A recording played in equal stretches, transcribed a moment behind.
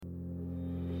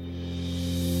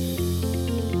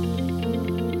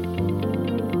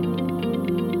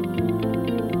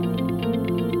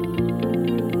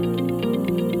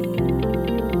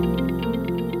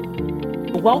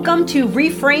Welcome to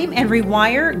Reframe and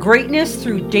Rewire Greatness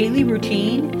Through Daily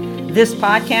Routine. This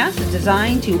podcast is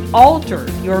designed to alter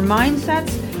your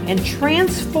mindsets and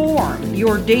transform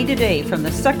your day-to-day from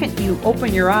the second you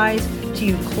open your eyes to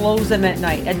you close them at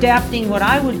night, adapting what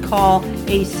I would call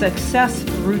a success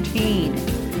routine.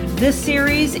 This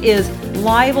series is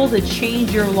liable to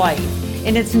change your life,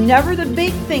 and it's never the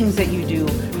big things that you do,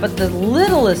 but the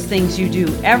littlest things you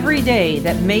do every day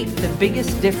that make the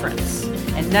biggest difference.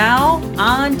 And now,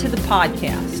 on to the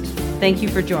podcast. Thank you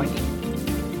for joining.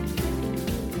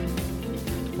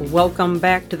 Welcome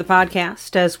back to the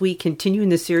podcast as we continue in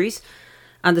the series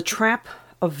on the trap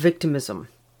of victimism.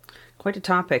 Quite a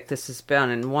topic this has been,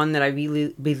 and one that I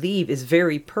really believe is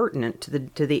very pertinent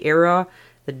to the era,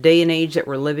 the day and age that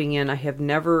we're living in. I have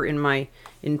never in my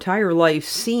entire life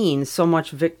seen so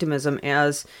much victimism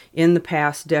as in the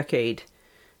past decade,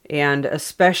 and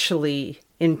especially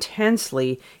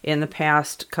intensely in the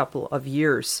past couple of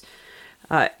years.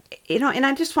 And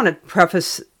I just want to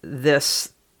preface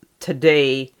this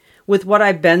today with what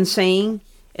I've been saying,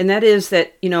 and that is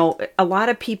that, a lot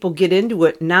of people get into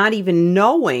it not even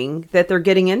knowing that they're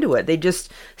getting into it. They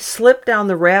just slip down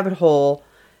the rabbit hole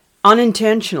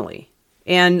unintentionally.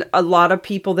 And a lot of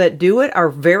people that do it are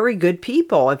very good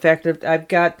people. In fact, I've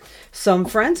got some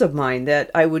friends of mine that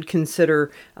I would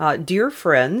consider dear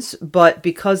friends, but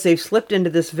because they've slipped into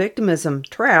this victimism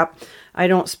trap, I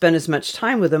don't spend as much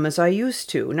time with them as I used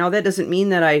to. Now, that doesn't mean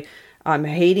that I'm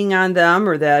hating on them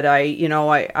or that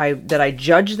I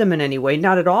judge them in any way.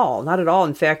 Not at all. Not at all.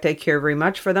 In fact, I care very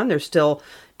much for them. They're still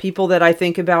people that I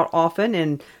think about often,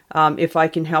 and if I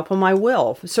can help them, I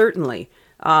will, certainly.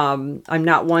 I'm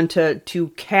not one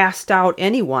to cast out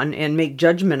anyone and make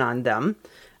judgment on them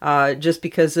just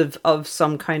because of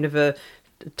some kind of a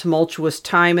tumultuous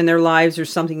time in their lives or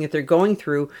something that they're going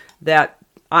through that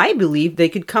I believe they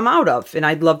could come out of. And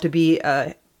I'd love to be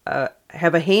have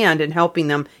a hand in helping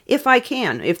them if I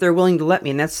can, if they're willing to let me.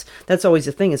 And that's always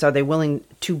the thing, is are they willing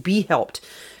to be helped?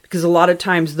 Because a lot of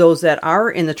times those that are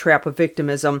in the trap of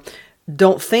victimism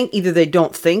either they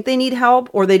don't think they need help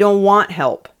or they don't want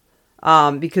help.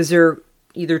 Because they're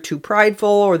either too prideful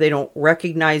or they don't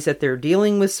recognize that they're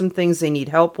dealing with some things they need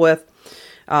help with.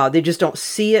 They just don't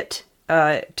see it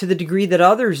to the degree that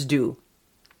others do.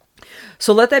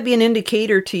 So let that be an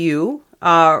indicator to you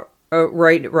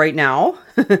right now.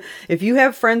 If you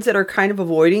have friends that are kind of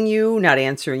avoiding you, not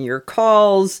answering your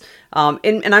calls,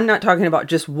 and I'm not talking about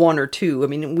just one or two. I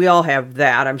mean, we all have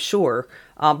that, I'm sure.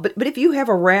 But if you have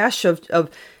a rash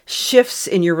of shifts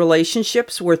in your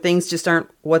relationships where things just aren't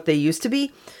what they used to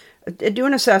be, do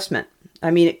an assessment.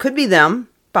 I mean, it could be them,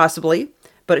 possibly,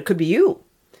 but it could be you.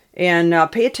 And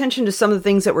pay attention to some of the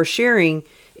things that we're sharing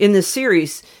in this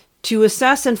series to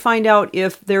assess and find out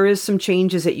if there is some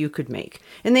changes that you could make.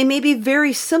 And they may be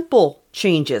very simple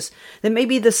changes. They may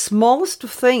be the smallest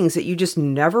of things that you just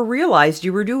never realized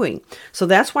you were doing. So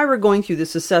that's why we're going through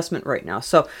this assessment right now.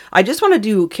 So I just want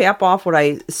to cap off what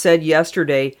I said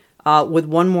yesterday with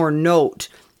one more note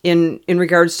in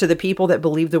regards to the people that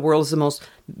believe the world is the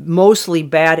mostly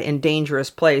bad and dangerous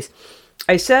place.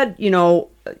 I said,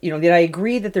 that I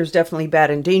agree that there's definitely bad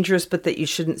and dangerous, but that you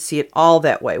shouldn't see it all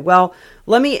that way. Well,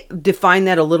 let me define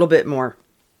that a little bit more.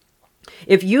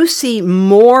 If you see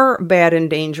more bad and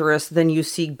dangerous than you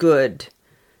see good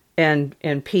and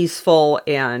peaceful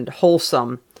and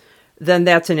wholesome, then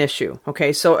that's an issue.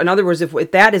 Okay. So in other words,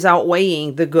 if that is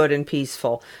outweighing the good and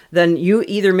peaceful, then you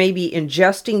either may be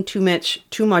ingesting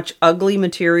too much ugly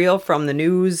material from the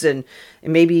news and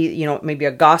maybe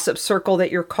a gossip circle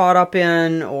that you're caught up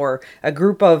in, or a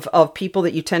group of people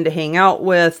that you tend to hang out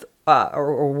with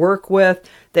or work with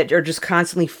that are just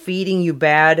constantly feeding you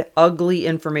bad, ugly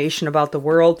information about the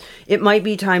world. It might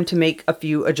be time to make a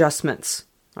few adjustments.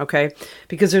 Okay,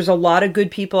 because there's a lot of good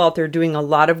people out there doing a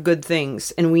lot of good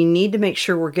things, and we need to make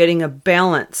sure we're getting a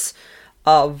balance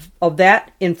of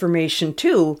that information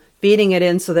too, feeding it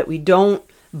in so that we don't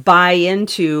buy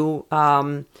into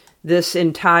this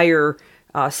entire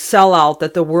sellout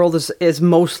that the world is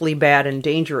mostly bad and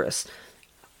dangerous.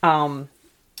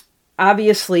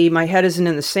 Obviously, my head isn't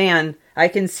in the sand. I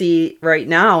can see right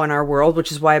now in our world,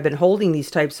 which is why I've been holding these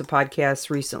types of podcasts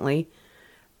recently,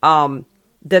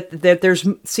 that there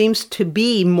seems to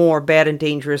be more bad and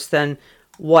dangerous than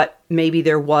what maybe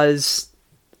there was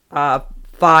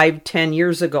 5-10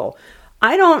 years ago.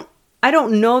 I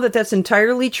don't know that that's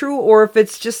entirely true, or if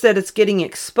it's just that it's getting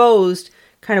exposed,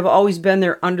 kind of always been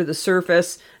there under the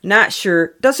surface. Not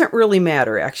sure. Doesn't really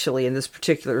matter, actually, in this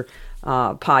particular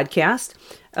podcast.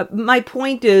 My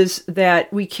point is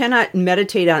that we cannot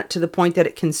meditate on it to the point that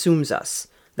it consumes us.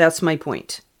 That's my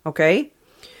point. Okay?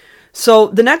 So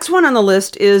the next one on the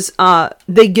list is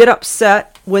they get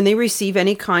upset when they receive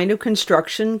any kind of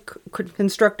constructive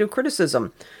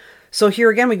criticism. So here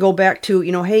again, we go back to, hey,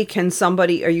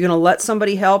 are you going to let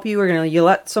somebody help you? Or you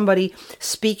let somebody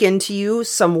speak into you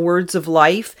some words of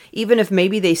life, even if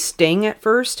maybe they sting at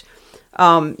first?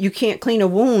 You can't clean a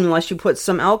wound unless you put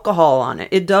some alcohol on it.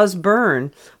 It does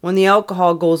burn when the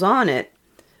alcohol goes on it,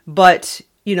 but,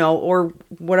 or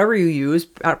whatever you use,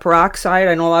 peroxide.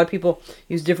 I know a lot of people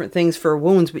use different things for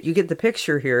wounds, but you get the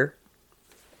picture here.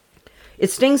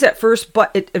 It stings at first,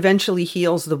 but it eventually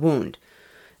heals the wound.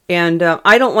 And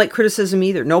I don't like criticism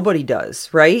either. Nobody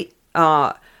does, right?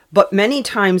 But many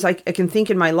times I can think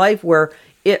in my life where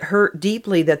it hurt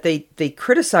deeply that they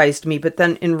criticized me, but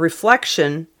then in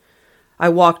reflection, I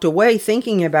walked away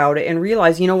thinking about it and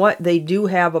realized, you know what? They do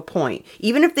have a point.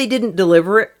 Even if they didn't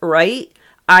deliver it right,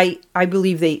 I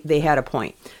believe they had a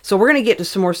point. So we're going to get to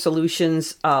some more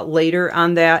solutions later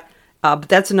on that, but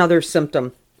that's another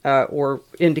symptom or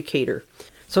indicator.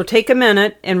 So take a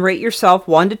minute and rate yourself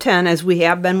 1 to 10, as we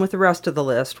have been with the rest of the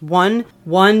list.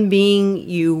 1 being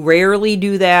you rarely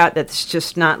do that, that's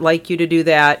just not like you to do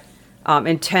that.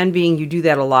 And 10 being you do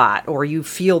that a lot, or you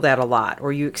feel that a lot,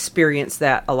 or you experience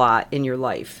that a lot in your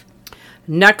life.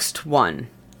 Next one.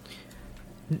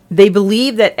 They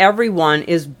believe that everyone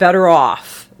is better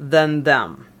off than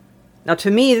them. Now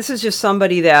to me, this is just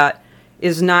somebody that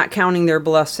is not counting their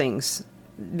blessings,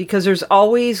 because there's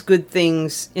always good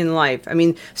things in life. I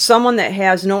mean, someone that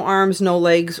has no arms, no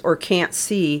legs, or can't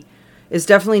see is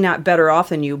definitely not better off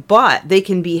than you, but they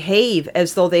can behave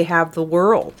as though they have the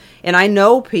world. And I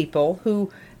know people who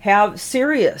have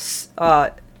serious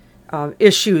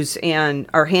issues and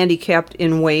are handicapped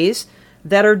in ways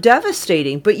that are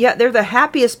devastating, but yet they're the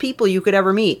happiest people you could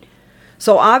ever meet.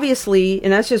 So obviously,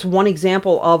 and that's just one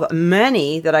example of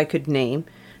many that I could name,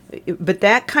 but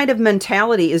that kind of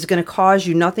mentality is going to cause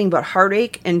you nothing but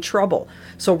heartache and trouble.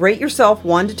 So rate yourself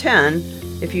 1 to 10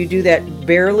 if you do that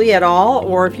barely at all,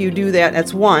 or if you do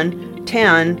that's 1.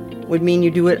 10 would mean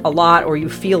you do it a lot, or you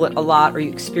feel it a lot, or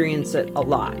you experience it a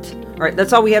lot. All right,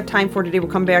 that's all we have time for today. We'll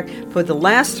come back for the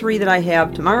last 3 that I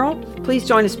have tomorrow. Please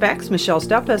join us back. It's Michelle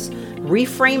Steffes.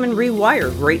 Reframe and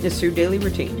Rewire. Greatness through daily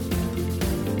routine.